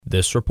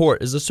This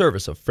report is a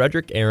service of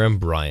Frederick Air &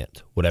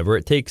 Bryant. Whatever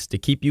it takes to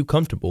keep you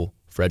comfortable.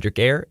 Frederick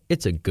Air,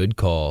 it's a good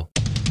call.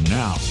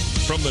 Now,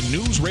 from the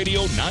News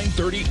Radio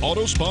 930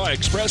 Auto Spa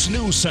Express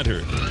News Center,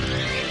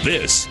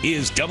 this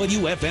is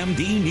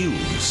WFMD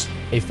News.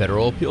 A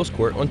federal appeals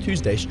court on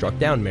Tuesday struck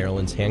down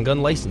Maryland's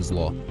handgun license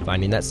law,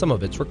 finding that some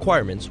of its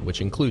requirements, which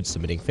include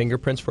submitting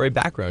fingerprints for a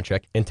background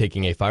check and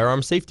taking a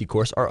firearm safety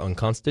course, are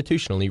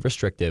unconstitutionally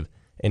restrictive.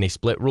 In a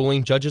split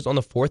ruling, judges on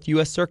the 4th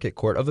U.S. Circuit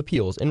Court of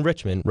Appeals in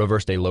Richmond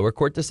reversed a lower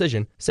court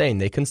decision, saying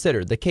they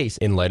considered the case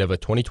in light of a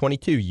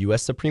 2022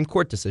 U.S. Supreme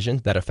Court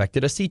decision that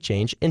affected a sea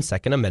change in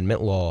Second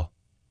Amendment law.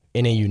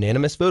 In a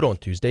unanimous vote on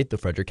Tuesday, the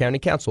Frederick County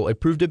Council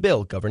approved a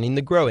bill governing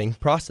the growing,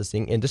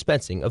 processing, and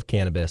dispensing of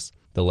cannabis.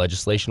 The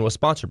legislation was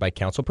sponsored by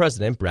Council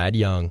President Brad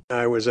Young.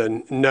 I was a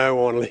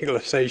no on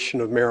legalization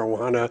of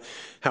marijuana.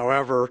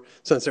 However,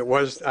 since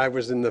I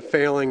was in the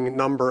failing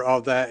number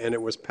of that and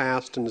it was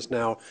passed and is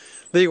now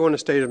legal in the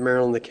state of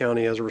Maryland, the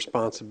county has a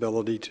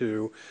responsibility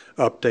to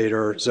update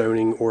our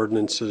zoning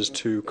ordinances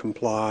to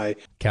comply.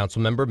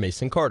 Councilmember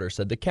Mason Carter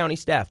said the county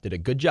staff did a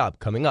good job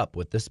coming up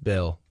with this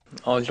bill.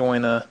 I'll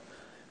join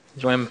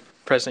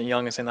President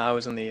Young in saying that I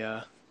was in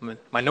the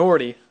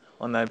minority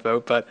on that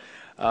vote, but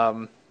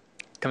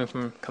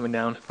coming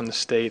down from the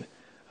state,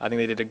 I think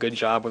they did a good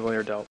job with what they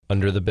were dealt.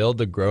 Under the bill,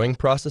 the growing,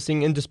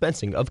 processing, and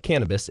dispensing of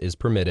cannabis is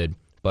permitted,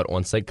 but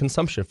on-site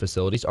consumption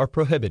facilities are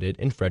prohibited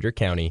in Frederick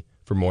County.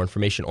 For more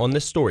information on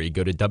this story,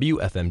 go to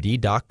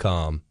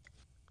WFMD.com.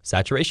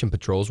 Saturation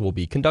patrols will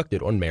be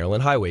conducted on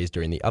Maryland highways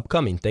during the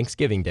upcoming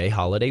Thanksgiving Day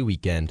holiday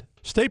weekend.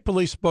 State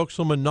Police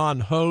spokeswoman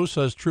Nan Ho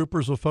says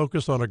troopers will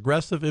focus on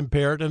aggressive,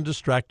 impaired, and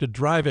distracted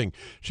driving.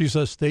 She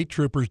says state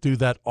troopers do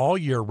that all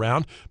year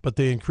round, but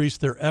they increase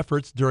their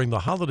efforts during the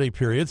holiday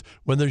periods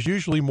when there's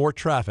usually more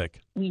traffic.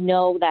 We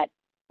know that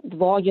the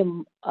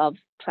volume of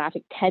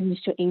traffic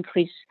tends to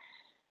increase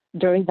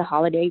during the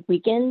holiday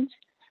weekends,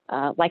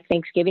 like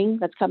Thanksgiving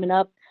that's coming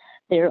up.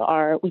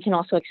 We can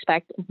also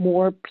expect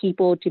more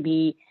people to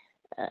be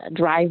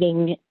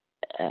driving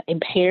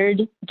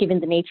impaired, given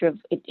the nature of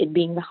it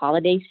being the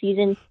holiday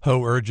season.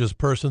 Ho urges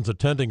persons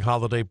attending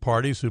holiday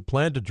parties who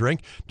plan to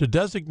drink to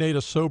designate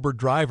a sober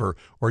driver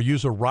or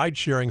use a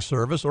ride-sharing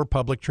service or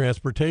public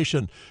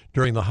transportation.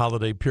 During the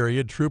holiday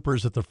period,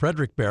 troopers at the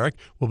Frederick Barrack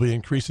will be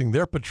increasing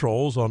their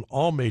patrols on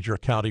all major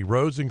county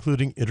roads,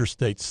 including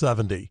Interstate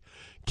 70.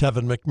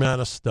 Kevin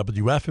McManus,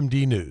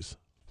 WFMD News.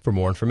 For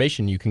more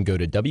information, you can go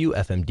to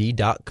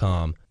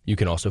WFMD.com. You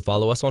can also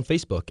follow us on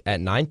Facebook at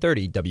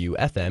 930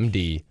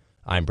 WFMD.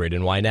 I'm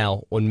Braden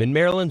Wynell on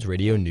Mid-Maryland's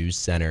Radio News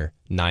Center,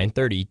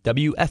 930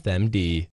 WFMD.